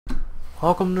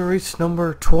Welcome to race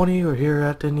number 20. We're here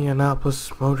at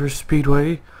Indianapolis Motor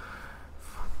Speedway.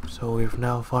 So we've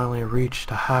now finally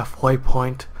reached a halfway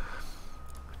point.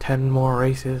 10 more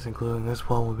races, including this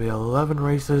one, will be 11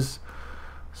 races.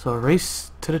 So a race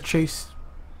to the chase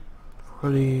for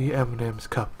the M&M's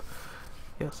Cup.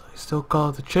 Yes, I still call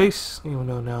it the chase, even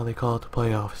though now they call it the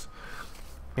playoffs.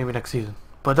 Maybe next season,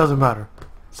 but it doesn't matter.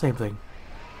 Same thing.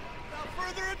 Without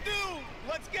further ado,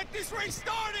 let's get this race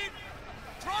started.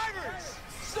 Drivers,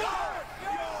 start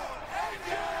your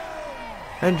engine!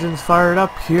 Engines fired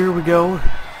up, here we go.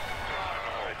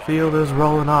 Field is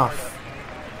rolling off.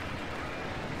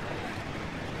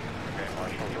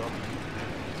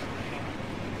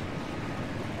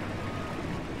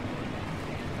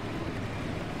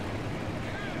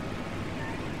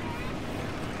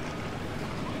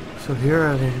 So here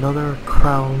at another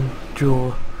crown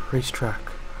jewel racetrack.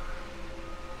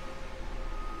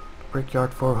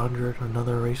 Brickyard 400,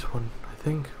 another race one, I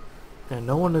think. And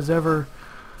no one has ever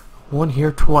won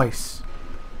here twice.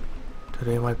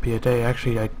 Today might be a day.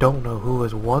 Actually, I don't know who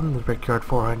has won the Brickyard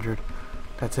 400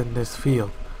 that's in this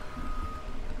field.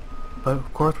 But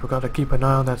of course, we've got to keep an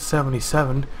eye on that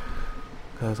 77,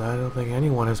 because I don't think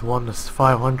anyone has won this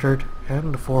 500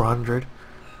 and the 400,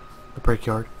 the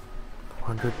Brickyard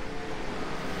 400,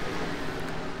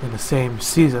 in the same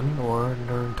season or in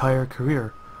their entire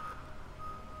career.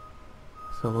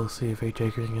 So we'll see if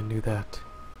AJ Green can do that.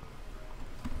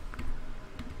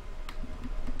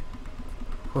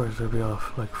 Of course, there'll be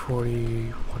off like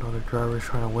 41 other drivers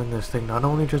trying to win this thing, not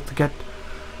only just to get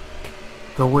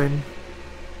the win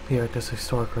here at this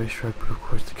historic racetrack, but of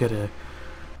course to get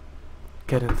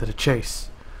into the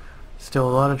chase. Still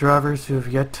a lot of drivers who have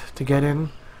yet to get in.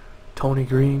 Tony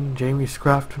Green, Jamie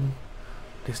Scrafton,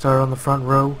 they started on the front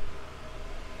row,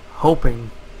 hoping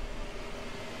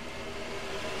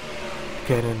to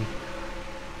get in.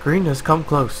 Green has come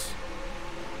close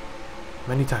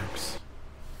many times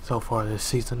so far this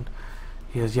season.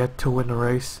 He has yet to win a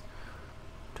race.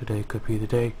 Today could be the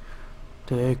day.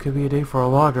 Today could be a day for a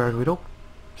lot of drivers. We don't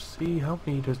see how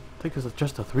many. I think it's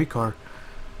just a 3-car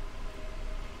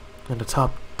in the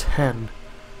top 10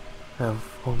 have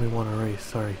only won a race.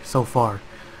 Sorry, so far.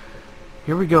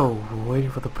 Here we go. We're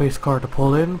waiting for the pace car to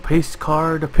pull in. Pace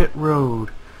car to pit road.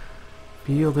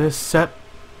 Field is set.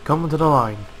 Coming to the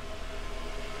line.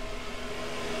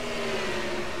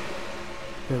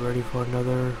 Get ready for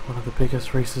another one of the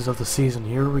biggest races of the season.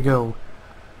 Here we go.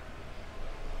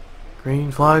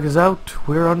 Green flag is out.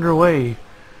 We're underway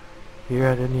here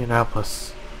at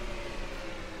Indianapolis.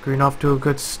 Green off to a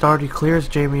good start. He clears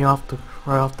Jamie right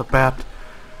off the bat.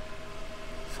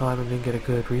 Simon didn't get a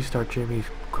good restart. Jamie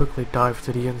quickly dives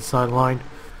to the inside line.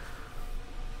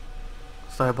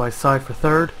 Side by side for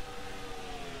third.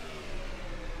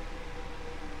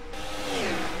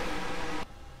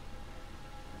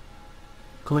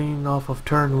 Clean off of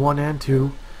turn 1 and 2.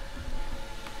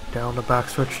 Down the back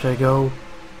switch they go.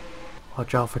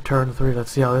 Watch out for turn 3.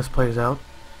 Let's see how this plays out.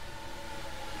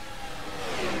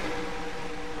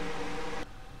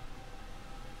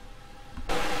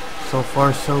 So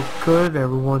far so good.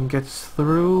 Everyone gets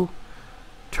through.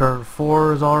 Turn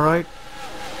 4 is alright.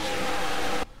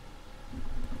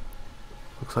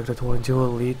 Looks like the 22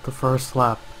 will lead the first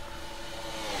lap.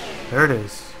 There it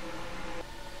is.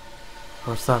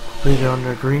 First lap completed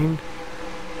under green.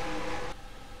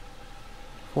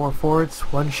 4 Fords,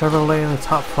 1 Chevrolet in the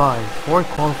top 5. Ford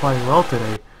qualifying well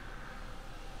today.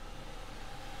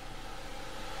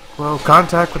 Well,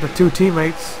 contact with the 2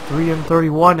 teammates, 3 and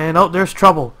 31, and oh, there's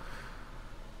trouble.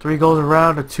 3 goes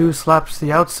around, the 2 slaps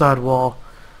the outside wall.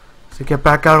 So get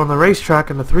back out on the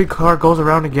racetrack, and the 3 car goes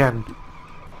around again.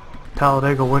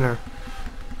 Talladega winner.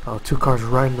 Oh, 2 cars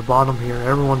right in the bottom here.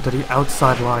 Everyone to the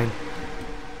outside line.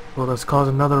 Will this cause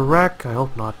another wreck? I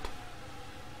hope not.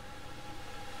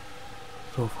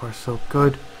 So far so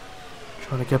good.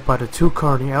 Trying to get by the 2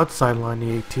 car on the outside line,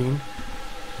 the 18. And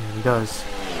he does.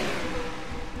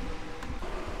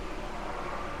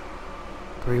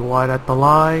 3 wide at the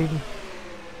line.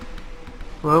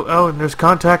 Whoa, oh, and there's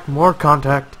contact, more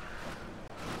contact.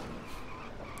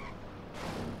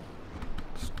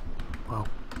 Wow.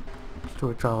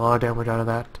 Stewart's got a lot of damage out of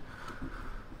that.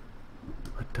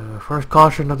 But first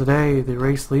caution of the day, the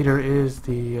race leader is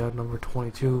the number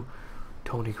 22,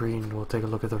 Tony Green. We'll take a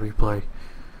look at the replay.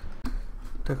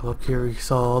 Take a look here, we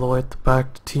saw all the way at the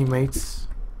back the teammates.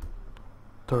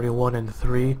 31 and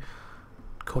 3.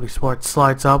 Cody Smart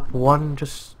slides up, 1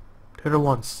 just hit her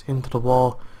once into the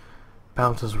wall.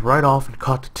 Bounces right off and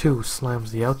caught the 2,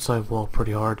 slams the outside wall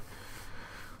pretty hard.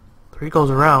 3 goes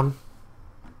around.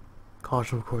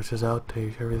 Caution of course is out.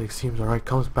 Everything seems alright.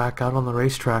 Comes back out on the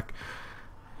racetrack.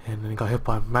 And then he got hit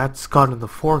by Matt Scott in the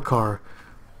 4 car.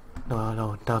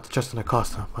 No, it's Justin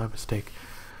Acosta. My mistake.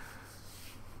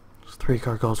 This 3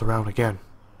 car goes around again.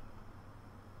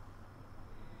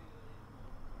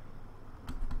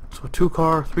 So 2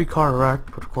 car, 3 car wreck,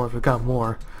 but of course we got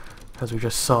more, as we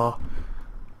just saw.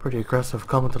 Pretty aggressive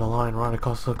coming to the line. Ryan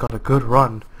Acosta got a good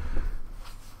run.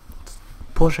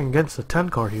 Pushing against the 10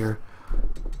 car here.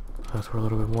 That's for a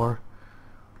little bit more.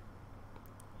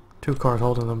 2 cars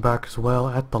holding them back as well.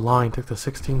 At the line, took the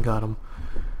 16, got him.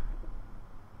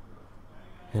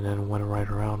 And then went right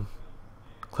around.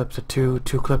 Clips to 2,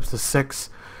 2 clips to 6.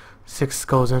 6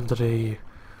 goes into the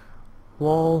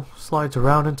wall, slides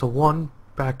around into 1,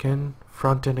 back in,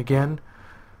 front in again.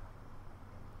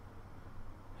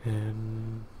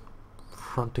 And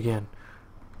front again.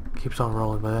 Keeps on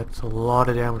rolling, but that's a lot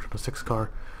of damage from the 6 car.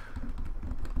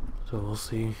 So we'll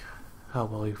see how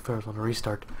well he fares on the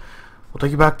restart. We'll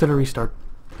take you back to the restart.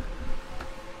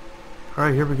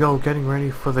 Alright, here we go, getting ready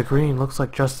for the green. Looks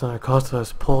like Justin Acosta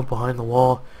is pulled behind the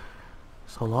wall.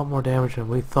 So a lot more damage than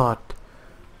we thought.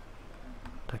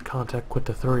 That contact with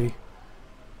the 3.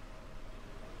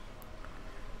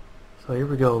 So here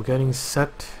we go, getting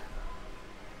set.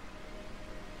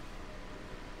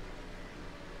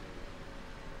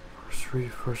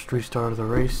 First restart of the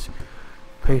race.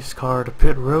 Pace car to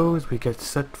pit road. We get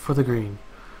set for the green.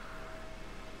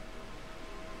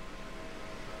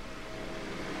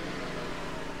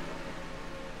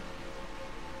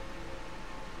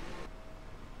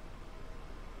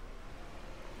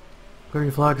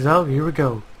 Green flag's out. Here we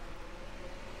go.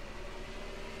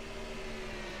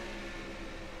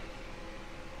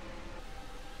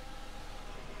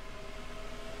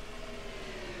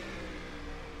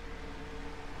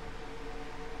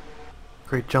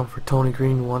 Great jump for Tony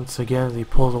Green once again as he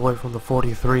pulls away from the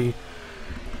 43.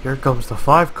 Here comes the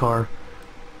 5 car.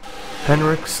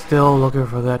 Henrik still looking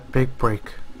for that big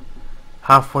break.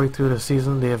 Halfway through the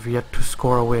season, they have yet to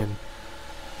score a win.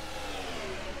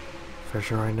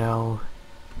 Fisher right now,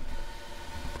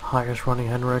 highest running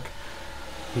Henrik.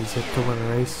 He's yet to win a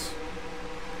race.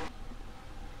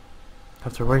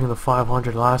 After winning the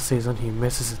 500 last season, he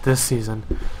misses it this season.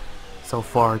 So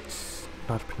far, it's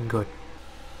not been good.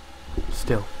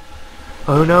 Still.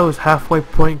 But who knows? Halfway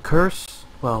point curse?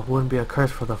 Well, it wouldn't be a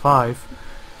curse for the 5.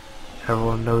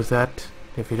 Everyone knows that.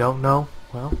 If you don't know,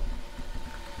 well,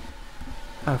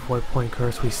 halfway point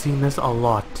curse. We've seen this a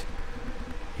lot.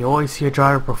 You always see a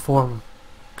driver perform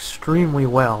extremely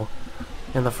well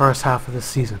in the first half of the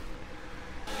season.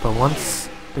 But once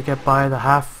they get by the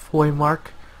halfway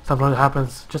mark, sometimes it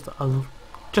happens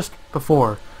just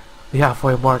before the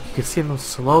halfway mark, you can see them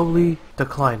slowly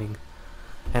declining.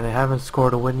 And they haven't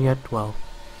scored a win yet. Well,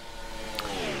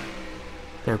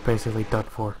 they're basically done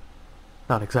for.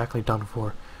 Not exactly done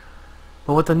for.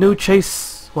 But with the new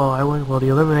chase, the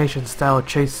elimination style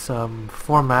chase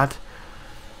format,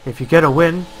 if you get a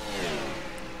win,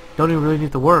 you don't even really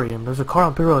need to worry. And there's a car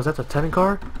on pit road. Is that the 10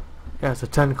 car? Yeah, it's a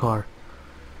 10 car.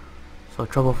 So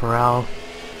trouble for Al.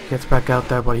 Gets back out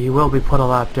there, but he will be put a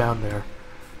lap down there.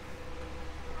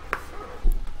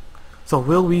 So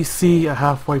will we see a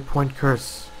halfway point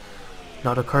curse?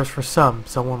 Not a curse for some.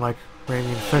 Someone like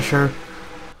Randy Fisher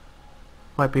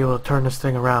might be able to turn this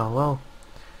thing around. Well,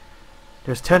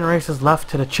 there's 10 races left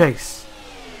to the chase.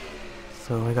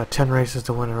 So we got 10 races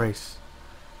to win a race.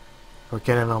 We're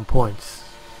getting on points.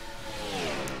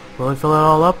 Will we fill it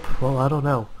all up? Well, I don't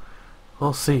know.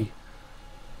 We'll see.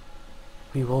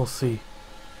 We will see.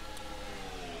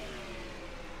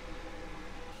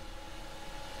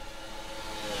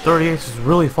 .38 is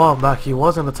really falling back. He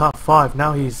was in the top 5.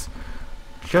 Now he's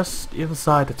just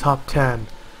inside the top 10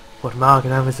 with Malik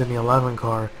Evans in the 11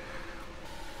 car.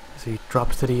 As he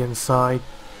drops to the inside.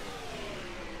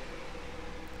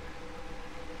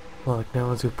 Malik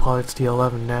Evans who pilots the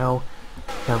 11 now.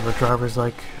 And for drivers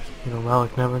like,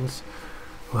 Malik Evans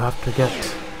who have to get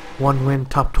 1 win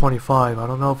top 25. I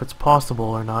don't know if it's possible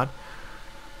or not.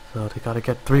 So they gotta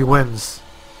get 3 wins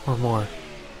or more.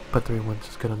 But 3 wins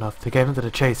is good enough to get into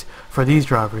the chase for these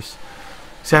drivers.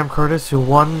 Sam Curtis, who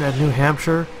won at New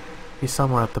Hampshire, he's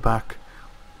somewhere at the back.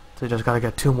 So you just gotta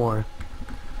get 2 more.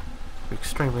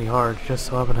 Extremely hard, just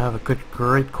so happen to have a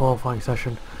great qualifying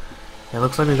session. And it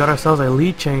looks like we got ourselves a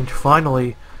lead change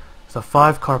finally. As the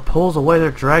 5 car pulls away their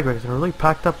drag race and really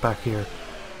packed up back here.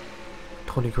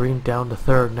 Tony Green down to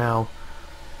 3rd now.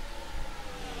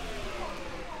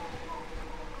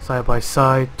 Side by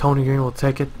side, Tony Green will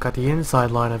take it. Got the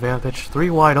inside line advantage, 3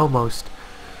 wide almost.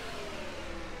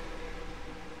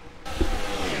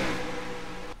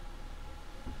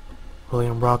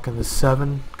 William Brock in the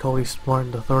 7, Cody Smart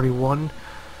in the 31.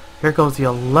 Here goes the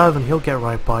 11. He'll get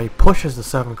right by. He pushes the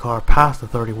 7 car past the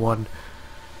 31.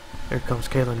 Here comes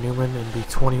Kalen Newman in the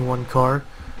 21 car.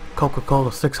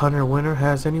 Coca-Cola 600 winner.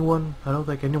 Has anyone? I don't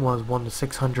think anyone has won the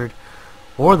 600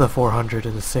 or the 400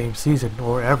 in the same season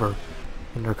or ever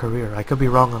in their career. I could be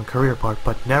wrong on the career part,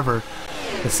 but never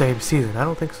the same season. I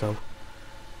don't think so.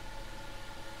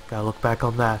 Gotta look back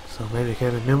on that. So maybe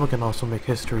Kevin Newman can also make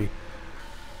history,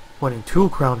 winning 2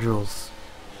 crown jewels.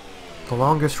 The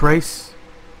longest race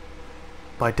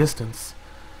by distance,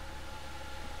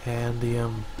 and the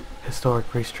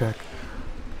historic racetrack,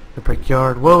 the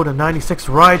Brickyard. Whoa, the 96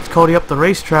 rides Cody up the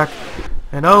racetrack,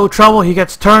 and oh, trouble, he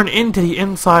gets turned into the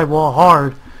inside wall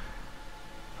hard.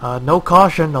 No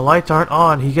caution, the lights aren't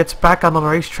on. He gets back on the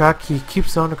racetrack, he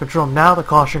keeps it under control. Now the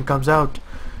caution comes out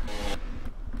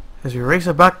as we race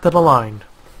it back to the line.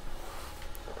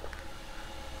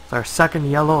 It's our second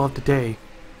yellow of the day,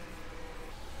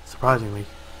 surprisingly.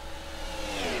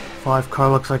 5 car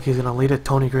looks like he's gonna lead it.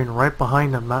 Tony Green right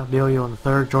behind him. Matt Delio in the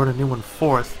 3rd, Jordan Newman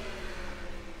 4th.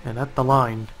 And at the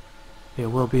line,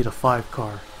 it will be the 5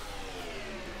 car.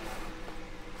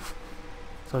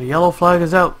 So the yellow flag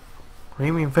is out.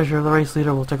 Ramian Fisher, the race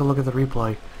leader, will take a look at the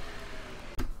replay.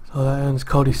 So that ends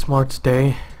Cody Smart's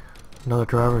day. Another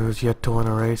driver who's yet to win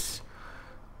a race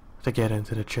to get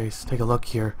into the chase. Take a look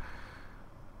here.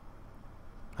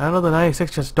 I don't know, the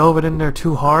 96 just dove it in there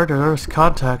too hard. There's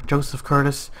contact. Joseph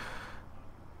Curtis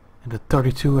in the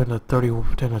 32 and the 30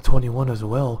 and the 21 as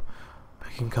well,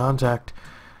 making contact,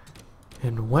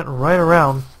 and went right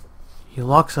around. He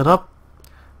locks it up,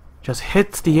 just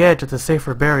hits the edge at the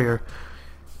safer barrier.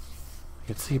 You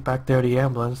can see back there the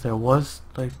ambulance.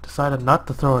 They decided not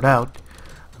to throw it out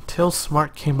until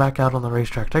Smart came back out on the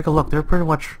racetrack. Take a look. They're pretty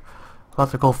much about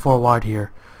to go 4 wide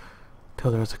here until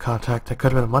there's a contact that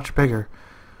could have been much bigger.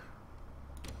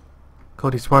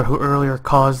 Cody Smart, who earlier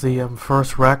caused the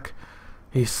first wreck,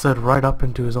 he slid right up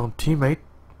into his own teammate.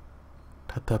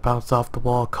 Had to bounce off the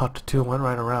wall, caught the 2, went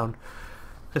right around.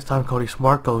 This time Cody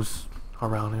Smart goes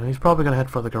around, and he's probably going to head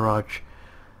for the garage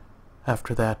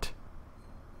after that.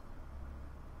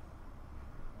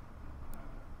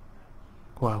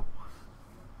 Wow.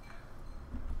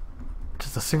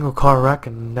 Just a single car wreck,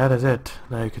 and that is it.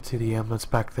 Now you can see the ambulance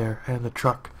back there, and the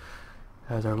truck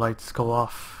as our lights go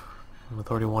off. And the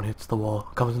 31 hits the wall,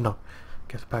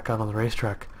 gets back out on the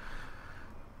racetrack.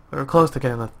 We were close to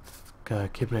getting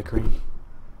that keeping it green,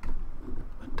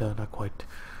 but not quite.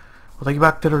 We'll take you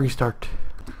back to the restart.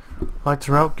 Lights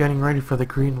are out, getting ready for the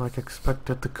green like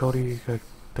expected. The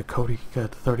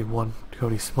 31,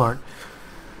 Cody Smart,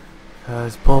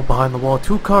 has pulled behind the wall.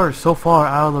 2 cars so far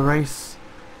out of the race.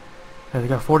 And they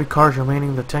got 40 cars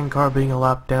remaining, the 10 car being a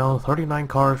lap down, 39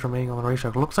 cars remaining on the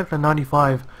racetrack. Looks like the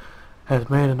 95 has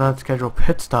made an unscheduled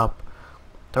pit stop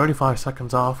 35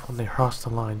 seconds off when they crossed the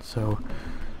line, so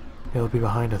he'll be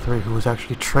behind the 3 who was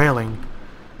actually trailing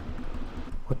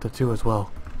with the 2 as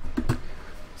well.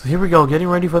 So here we go, getting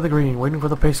ready for the green, waiting for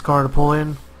the pace car to pull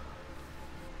in.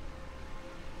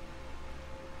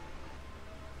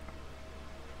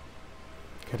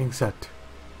 Getting set.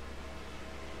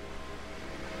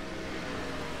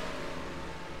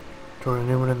 Jordan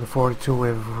Newman in the 42.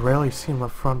 We've rarely seen him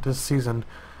up front this season,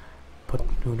 but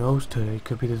who knows, today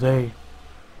could be the day.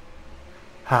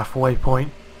 Halfway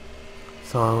point.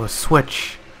 So a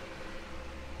switch.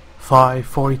 5,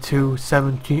 42,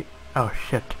 17. Oh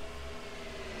shit.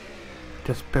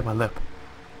 Just bit my lip.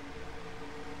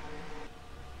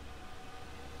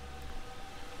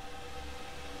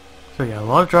 So yeah, a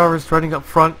lot of drivers running up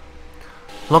front,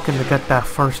 looking to get that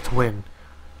first win.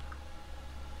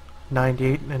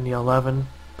 98 and the 11,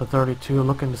 the 32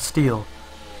 looking to steal,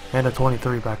 and the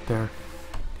 23 back there.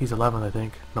 He's 11, I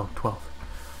think. No, 12.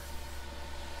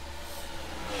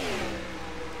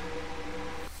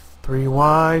 3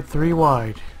 wide, 3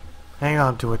 wide. Hang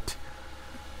on to it.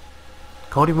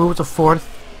 Cody moves to 4th.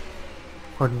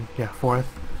 Or, yeah, 4th.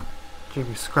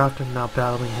 Jamie Scrafton now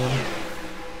battling him.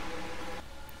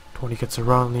 20 gets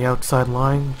around the outside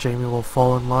line. Jamie will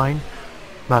fall in line.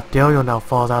 Matt Delio now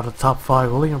falls out of the top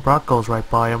 5. William Brock goes right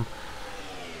by him.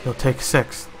 He'll take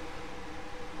 6th.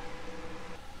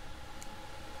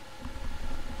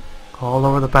 All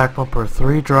over the back bumper.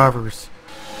 3 drivers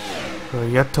who are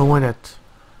yet to win it.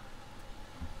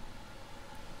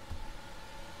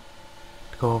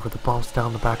 Go over the bumps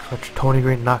down the back stretch. Tony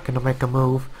Green not going to make a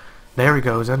move. There he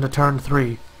goes, into turn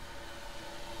 3.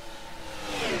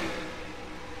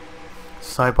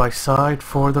 Side by side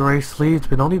for the race leads.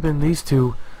 But only been these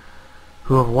 2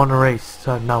 who have won a race.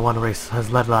 Not won a race,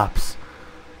 has led laps.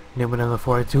 Newman in the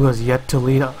 42 has yet to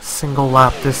lead a single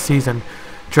lap this season.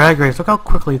 Drag race. Look how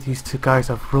quickly these 2 guys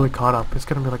have really caught up. It's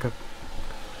going to be like a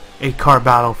 8-car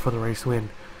battle for the race win.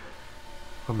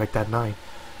 Or make that 9.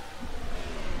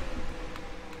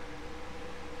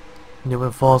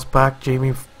 Newman falls back.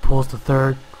 Jamie pulls the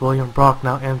third. William Brock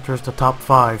now enters the top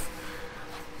 5.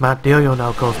 Matt Delio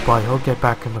now goes by. He'll get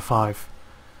back in the 5.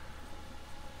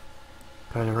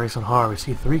 Guys are racing hard. We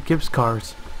see 3 Gibbs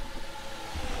cars.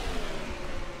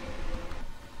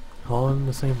 All in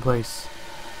the same place.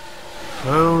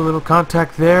 Oh, little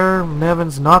contact there.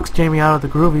 Nevins knocks Jamie out of the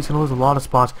groove. He's going to lose a lot of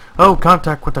spots. Oh,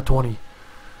 contact with the 20.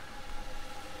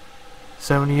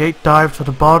 78 dives to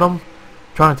the bottom.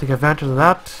 Trying to take advantage of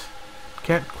that.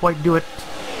 Can't quite do it.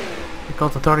 Here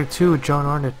goes the 32, John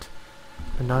Arnott.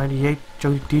 The 98,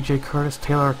 DJ Curtis,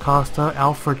 Taylor Acosta,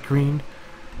 Alfred Green.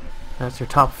 That's your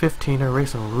top 15. They're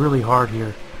racing really hard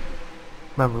here.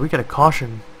 Remember, we get a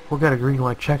caution. We'll get a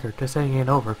green-white checker. This thing ain't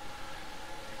over.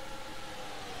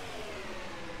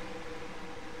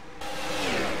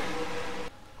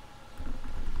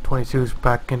 '22's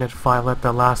back in at 5. Let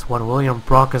the last one. William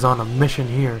Brock is on a mission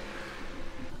here.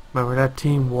 Remember, that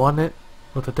team won it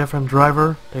with a different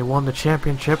driver. They won the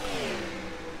championship.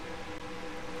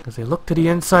 As they look to the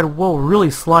inside, whoa, really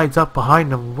slides up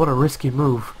behind them. What a risky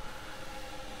move.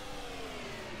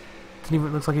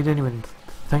 Looks like he didn't even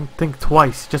think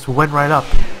twice. Just went right up.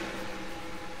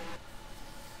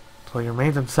 So he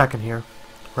remains in second here.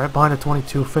 Right behind the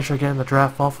 22. Fisher getting the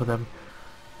draft off of them.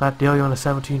 Matt Delio on the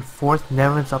 17, 4th.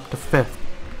 Nevins up to 5th.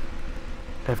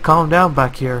 They've calmed down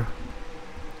back here.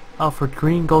 Alfred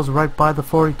Green goes right by the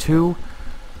 42.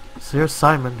 So here's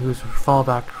Simon, who's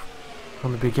fallback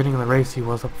from the beginning of the race. He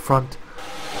was up front.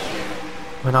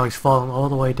 But now he's falling all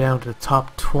the way down to the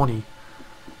top 20.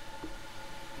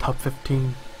 Top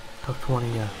 15, top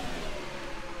 20, yeah.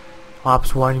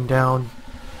 Ops winding down.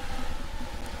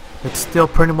 It's still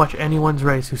pretty much anyone's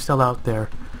race who's still out there.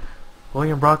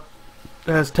 William Brock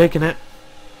has taken it.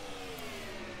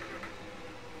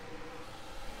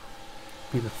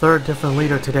 Be the 3rd different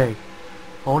leader today.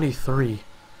 Only 3.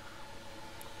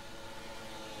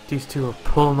 These two are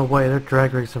pulling away. They're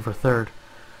drag racing for 3rd.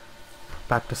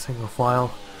 Back to single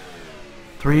file.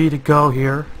 3 to go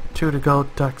here. 2 to go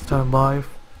next time live.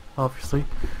 Obviously.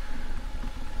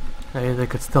 Hey, they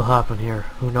could still happen here.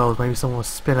 Who knows? Maybe someone will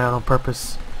spin out on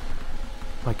purpose.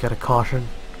 Might get a caution.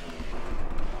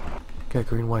 Get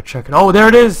green, white, check it. Oh, there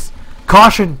it is!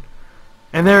 Caution!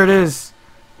 And there it is.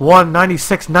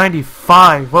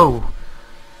 196.95. Whoa.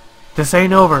 This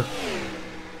ain't over.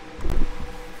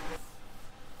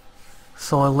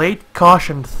 So a late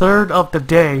caution, 3rd of the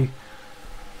day.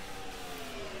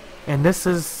 And this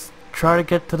is try to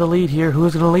get to the lead here.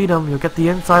 Who's going to lead him? You'll get the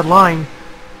inside line.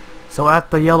 So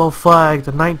at the yellow flag,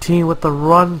 the 19 with the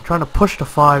run, trying to push the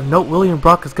 5. Note William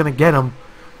Brock is going to get him.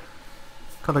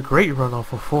 Got a great run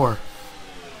off of 4.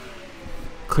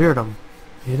 Cleared him.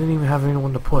 He didn't even have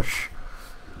anyone to push.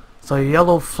 So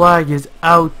yellow flag is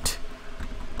out.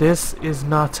 This is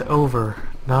not over.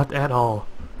 Not at all.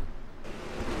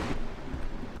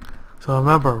 So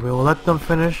remember, we will let them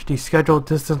finish the scheduled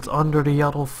distance under the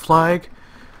yellow flag.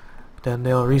 Then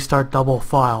they'll restart double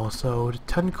file. So the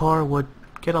 10 car would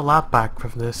get a lap back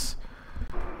from this.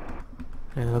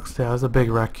 And it looks, there's a big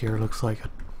wreck here. Looks like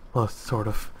it. Well, sort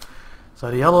of.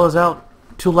 So the yellow is out.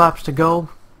 2 laps to go.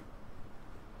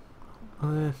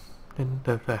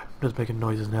 Just making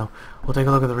noises now. We'll take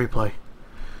a look at the replay.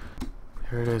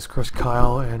 Here it is. Chris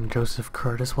Kyle and Joseph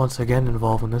Curtis once again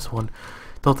involved in this one.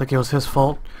 Don't think it was his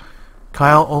fault.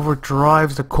 Kyle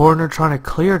overdrives the corner trying to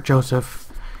clear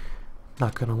Joseph.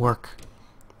 Not gonna work.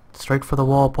 Straight for the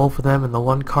wall, both of them, and the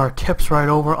 1 car tips right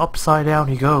over. Upside down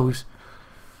he goes.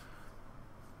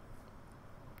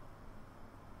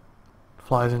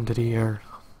 Flies into the air.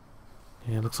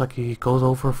 Yeah, looks like he goes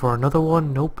over for another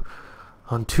one. Nope.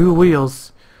 On 2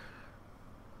 wheels.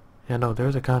 Yeah, no,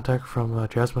 there's a contact from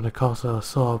Jasmine Acosta. I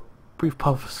saw a brief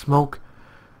puff of smoke.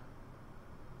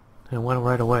 And it went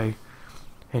right away.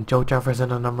 And Joe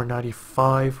Jefferson on number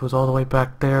 95, who's all the way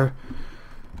back there.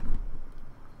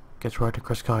 Gets right to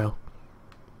Chris Kyle.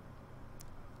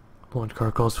 1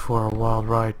 car goes for a wild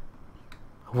ride.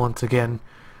 Once again,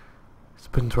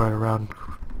 spins right around.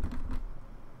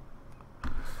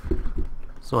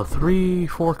 So a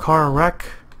 3-4 car wreck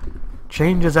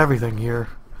changes everything here.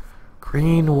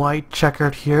 Green, white,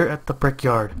 checkered here at the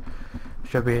Brickyard.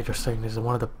 Should be interesting. This is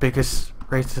one of the biggest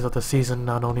races of the season.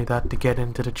 Not only that, to get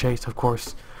into the chase, of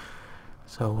course.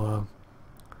 So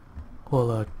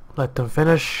we'll let them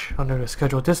finish under the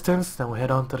scheduled distance, then we'll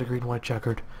head on to the green, white,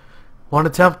 checkered. 1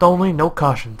 attempt only, no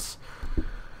cautions.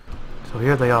 So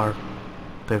here they are.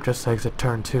 They've just exited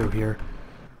turn 2 here.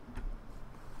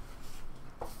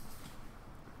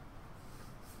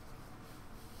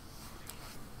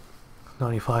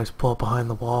 95's pulled behind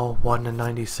the wall. 1 and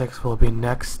 96 will be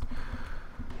next.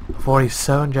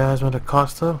 47, Jasmine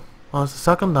Acosta. Well, it's the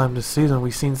second time this season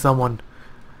we've seen someone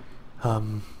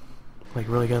like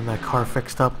really getting that car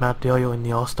fixed up. Matt Delio in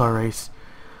the All-Star race.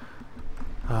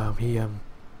 He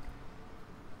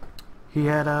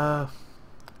had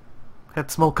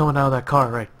smoke coming out of that car,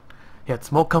 right? He had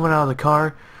smoke coming out of the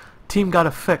car. Team got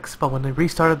it fixed, but when they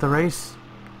restarted the race,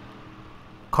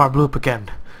 car blew up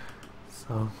again.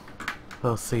 So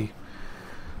we'll see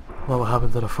what will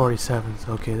happen to the 47s.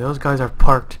 Okay, those guys are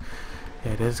parked.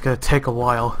 Yeah, it is gonna take a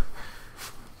while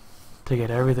to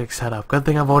get everything set up. Good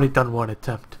thing I've only done one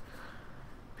attempt,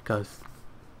 because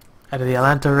out of the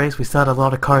Atlanta race we still had a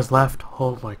lot of cars left.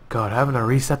 Oh my god, having to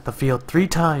reset the field 3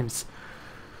 times,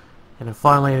 and then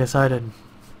finally I decided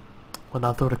we'll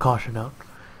not throw the caution out.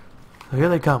 So here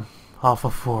they come, off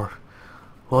of 4.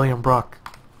 William Brock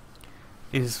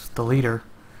is the leader.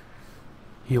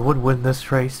 He would win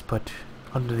this race, but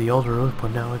under the old rules.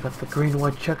 But now we got the green,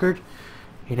 white, checkered.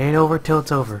 It ain't over till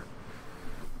it's over.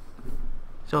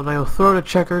 So they'll throw the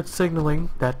checkered, signaling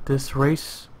that this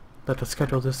race, that the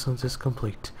scheduled distance is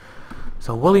complete.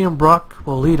 So William Brock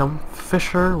will lead him.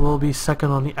 Fisher will be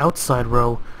second on the outside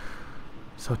row.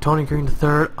 So Tony Green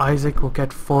third, Isaac will get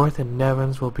 4th, and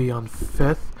Nevins will be on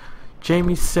 5th.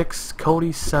 Jamie 6th,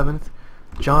 Cody 7th,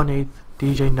 John 8th,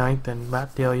 DJ 9th, and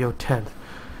Matt Delio 10th.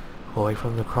 Away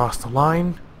from them across the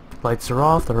line. Lights are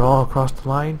off, they're all across the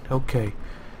line. Okay.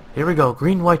 Here we go,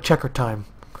 green, white, checker time.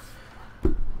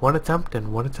 1 attempt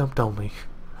and 1 attempt only.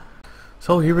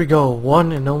 So here we go,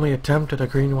 1 and only attempt at a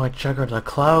green, white, checker. The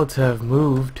clouds have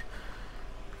moved.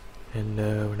 And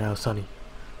we're now sunny.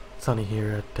 Sunny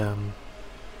here at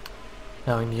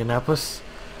now Indianapolis.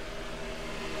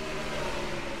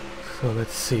 So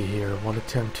let's see here. 1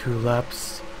 attempt, 2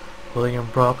 laps. William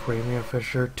Brock, Ramian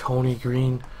Fisher, Tony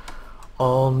Green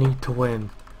all need to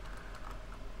win.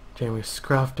 Jamie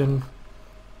Scrafton,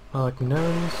 Alec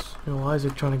Nevins,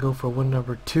 Isaac trying to go for win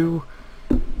number 2.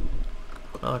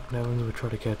 Alec Nevins will try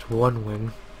to catch 1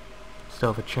 win.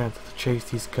 Still have a chance to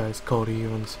chase these guys. Cody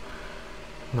Evans,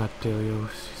 Matt Delio,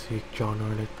 see John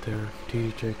Arnott there,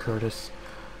 DJ Curtis.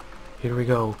 Here we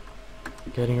go.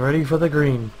 Getting ready for the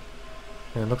green.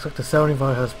 And it looks like the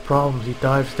 75 has problems. He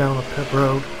dives down a pit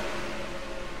road.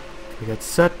 We get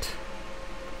set.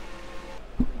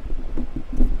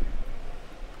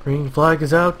 Green flag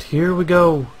is out. Here we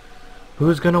go.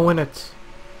 Who's gonna win it?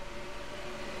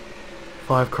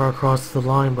 5 car crosses the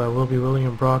line by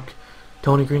William Brock.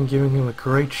 Tony Green giving him a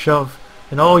great shove.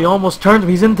 And oh, he almost turned him.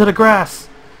 He's into the grass.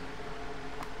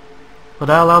 Will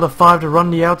that allow the 5 to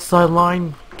run the outside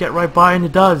line? Get right by, and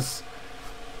it does.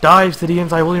 Dives to the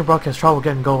inside. William Brock has trouble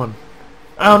getting going.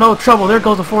 Oh no, trouble. There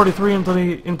goes the 43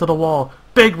 into the wall.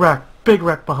 Big wreck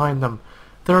behind them.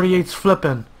 38's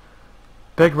flipping.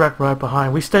 Big wreck right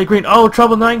behind. We stay green. Oh,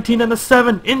 trouble. 19 and the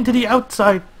 7 into the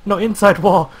inside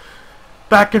wall.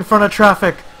 Back in front of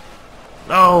traffic.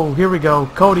 Oh, here we go.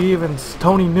 Cody Evans,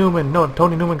 Tony Newman. No,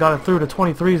 Tony Newman got it through. The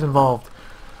 23's involved.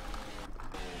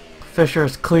 Fisher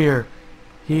is clear.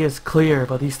 He is clear,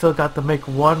 but he's still got to make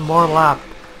 1 more lap.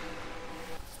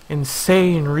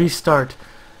 Insane restart.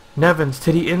 Nevins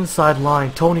to the inside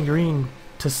line. Tony Green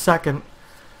to second.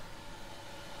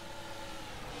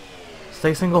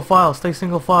 Stay single file. Stay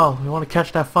single file. We want to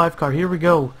catch that 5 car. Here we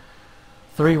go.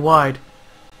 3 wide.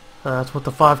 That's what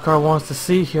the 5 car wants to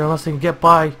see here, unless they can get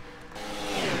by.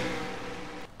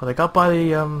 Well, they got by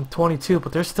the 22,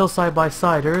 but they're still side by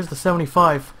side. There is the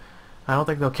 75. I don't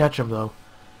think they'll catch him, though.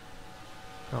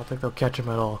 I don't think they'll catch him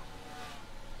at all.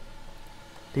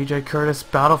 DJ Curtis,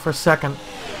 battle for second.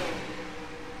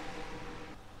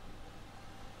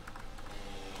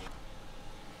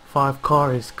 Five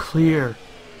car is clear.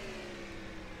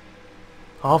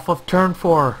 Off of turn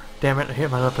 4. Damn it, I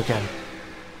hit my lip again.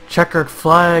 Checkered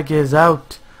flag is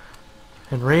out.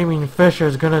 And Ramian Fisher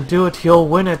is gonna do it. He'll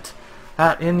win it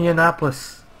at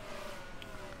Indianapolis.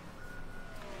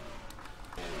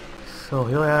 So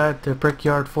he'll add the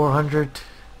Brickyard 400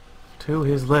 to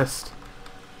his list.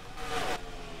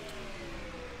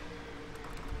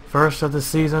 First of the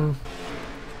season.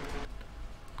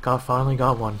 Finally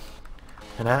got one.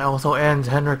 And that also ends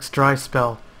Hendrick's dry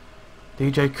spell.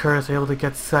 DJ Curtis able to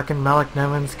get second. Malik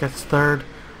Nevins gets third.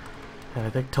 And I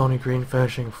think Tony Green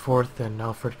finishing 4th and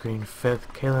Alfred Green 5th.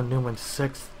 Kalen Newman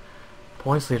 6th.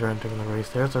 Points leader entering the race.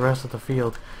 There's the rest of the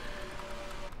field.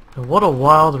 And what a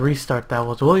wild restart that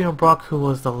was. William Brock, who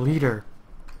was the leader,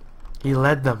 he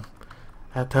led them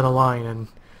to the line, and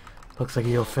looks like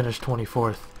he'll finish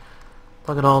 24th.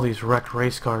 Look at all these wrecked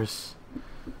race cars.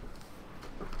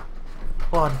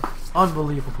 What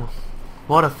unbelievable.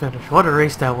 What a finish. What a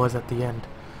race that was at the end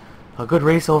A good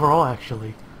race overall,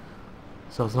 actually.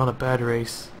 So it's not a bad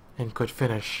race and good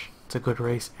finish. It's a good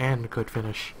race and good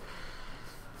finish.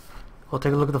 We'll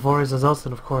take a look at the full race results,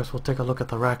 and of course we'll take a look at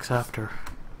the wrecks after.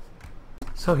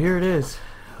 So here it is.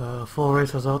 Full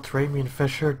race results: Ramian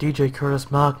Fisher, DJ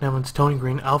Curtis, Malik Nevins, Tony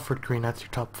Green, Alfred Green. That's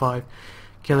your top 5.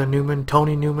 Kayla Newman,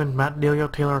 Tony Newman, Matt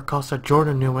Delio, Taylor Acosta,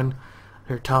 Jordan Newman.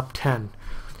 Your top 10.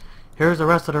 Here's the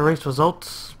rest of the race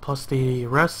results plus the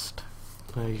rest.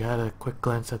 You had a quick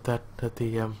glance at that at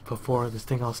the before this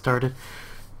thing all started.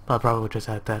 I probably would just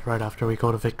add that right after we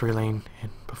go to victory lane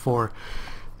and before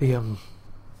the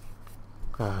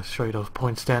show you those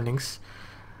point standings.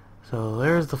 So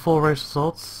there's the full race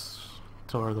results.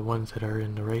 So are the ones that are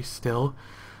in the race still,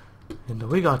 and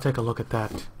we gotta take a look at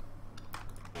that.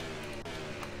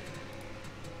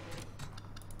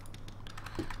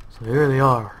 So here they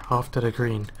are, off to the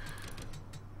green.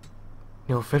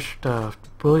 You know,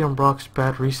 William Brock's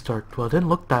bad restart. Well, it didn't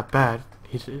look that bad.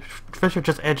 Fisher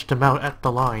just edged him out at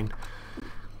the line.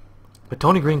 But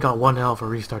Tony Green got one hell of a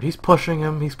restart. He's pushing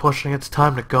him. He's pushing. It's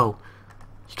time to go.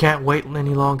 You can't wait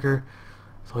any longer.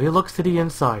 So he looks to the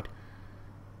inside.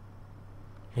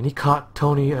 And he caught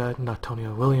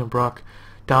William Brock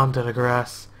down to the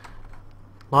grass.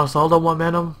 Lost all the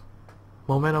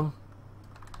momentum.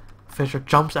 Fisher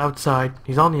jumps outside.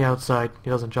 He's on the outside. He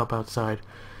doesn't jump outside.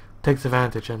 Takes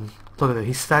advantage, and look at it.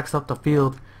 He stacks up the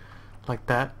field like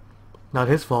that. Not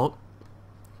his fault.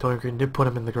 Tony Green did put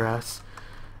him in the grass.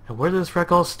 And where this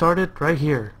wreck all started? Right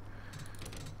here.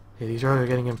 Yeah, these drivers are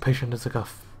getting impatient. It's like a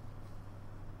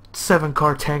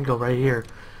 7-car tango right here.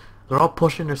 They're all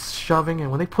pushing, they're shoving,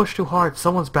 and when they push too hard,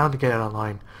 someone's bound to get out of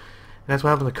line. And that's what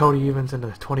happened to Cody Evans in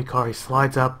the 20 car. He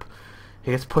slides up,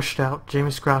 he gets pushed out. Jamie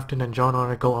Scrafton and John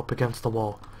Arnott go up against the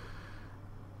wall.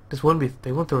 This wouldn't be.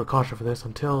 They went through a caution for this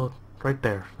until right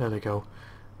there. There they go,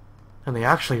 and they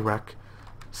actually wreck.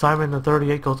 Simon, the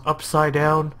 38, goes upside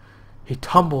down. He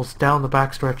tumbles down the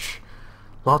backstretch.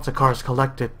 Lots of cars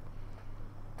collected.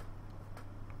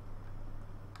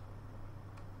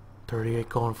 38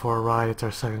 going for a ride. It's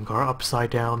our second car upside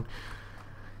down.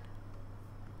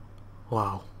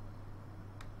 Wow.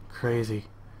 Crazy.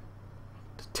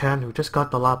 The 10, who just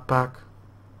got the lap back,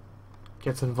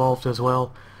 gets involved as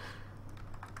well.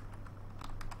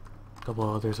 A couple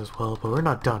of others as well, but we're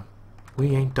not done.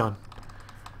 We ain't done.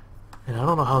 And I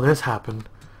don't know how this happened,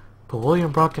 but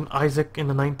William Brock and Isaac in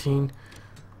the 19,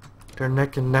 they're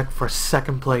neck and neck for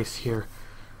second place here.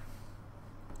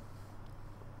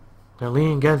 They're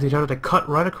leaning against each other. They cut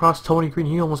right across Tony Green.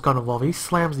 He almost got involved. He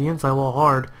slams the inside wall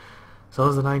hard. So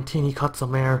does the 19. He cuts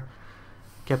some air.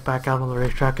 Get back out on the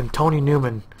racetrack. And Tony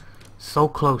Newman, so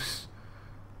close.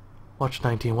 Watch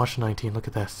 19. Watch 19. Look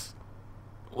at this.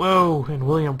 Whoa! And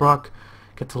William Brock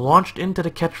gets launched into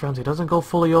the catch fence. He doesn't go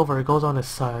fully over. He goes on his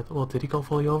side. Well, did he go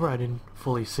fully over? I didn't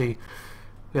fully see.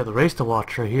 We have the race to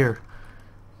watch right here.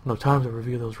 No time to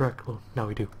review those wrecks. Well, now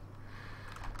we do.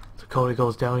 So Cody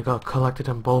goes down. He got collected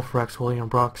in both wrecks. William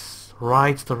Brock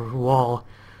rides the wall.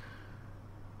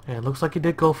 And looks like he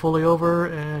did go fully over.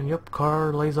 And yep,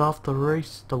 car lays off the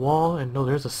wall. And no,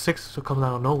 there's a 6 who comes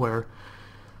out of nowhere.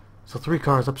 So 3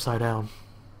 cars upside down.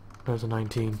 There's a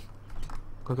 19.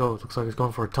 Go. Looks like he's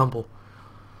going for a tumble.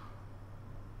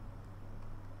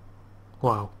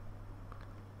 Wow.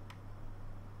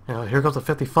 And here goes the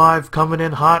 55 coming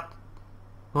in hot.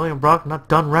 William Brock not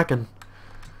done wrecking.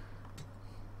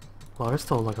 Wow, there's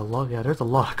still like a lot. Yeah, there's a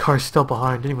lot of cars still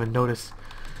behind. Didn't even notice.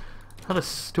 How does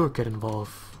Stewart get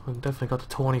involved? I definitely got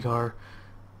the 20 car.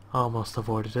 Almost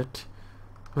avoided it.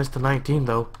 Missed the 19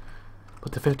 though.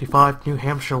 But the 55 New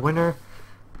Hampshire winner.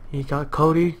 He got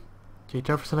Cody. Jay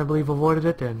Jefferson, I believe, avoided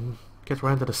it and gets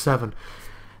right into the 7.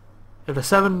 If the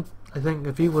 7, I think,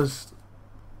 if he was,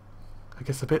 I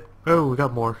guess a bit. Oh, we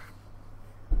got more.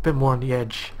 A bit more on the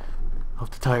edge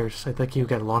of the tires. I think he would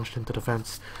get launched into the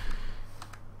fence.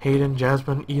 Hayden,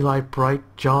 Jasmine, Eli, Bright,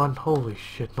 John. Holy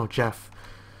shit, no, Jeff.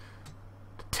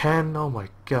 10, oh my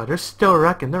god, they're still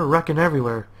wrecking. They're wrecking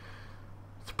everywhere.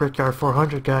 It's Brickyard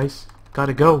 400, guys.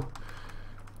 Gotta go.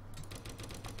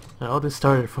 And all this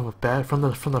started from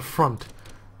the front.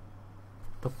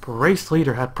 The race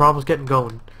leader had problems getting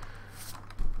going.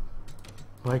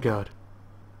 My god.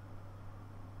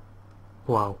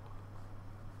 Wow.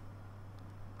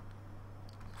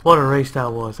 What a race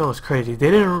that was. That was crazy.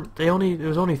 There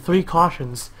was only 3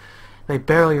 cautions. They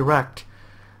barely wrecked.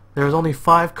 There was only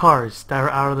 5 cars that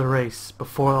were out of the race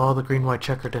before all the green, white,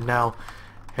 checkered, and now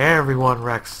everyone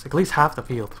wrecks. At least half the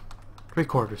field.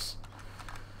 3/4.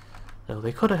 Now,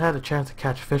 they could have had a chance to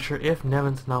catch Fisher if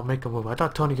Nevins did not make a move. I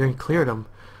thought Tony Green cleared him,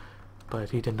 but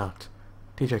he did not.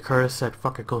 DJ Curtis said,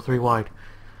 fuck it, go 3 wide.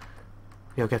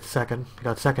 He'll get second. He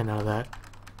got second out of that.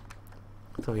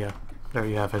 So yeah, there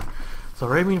you have it. So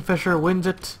Raymond Fisher wins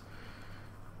it.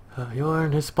 He'll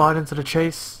earn his spot into the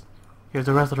chase. Here's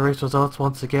the rest of the race results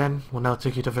once again. We'll now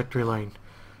take you to victory lane.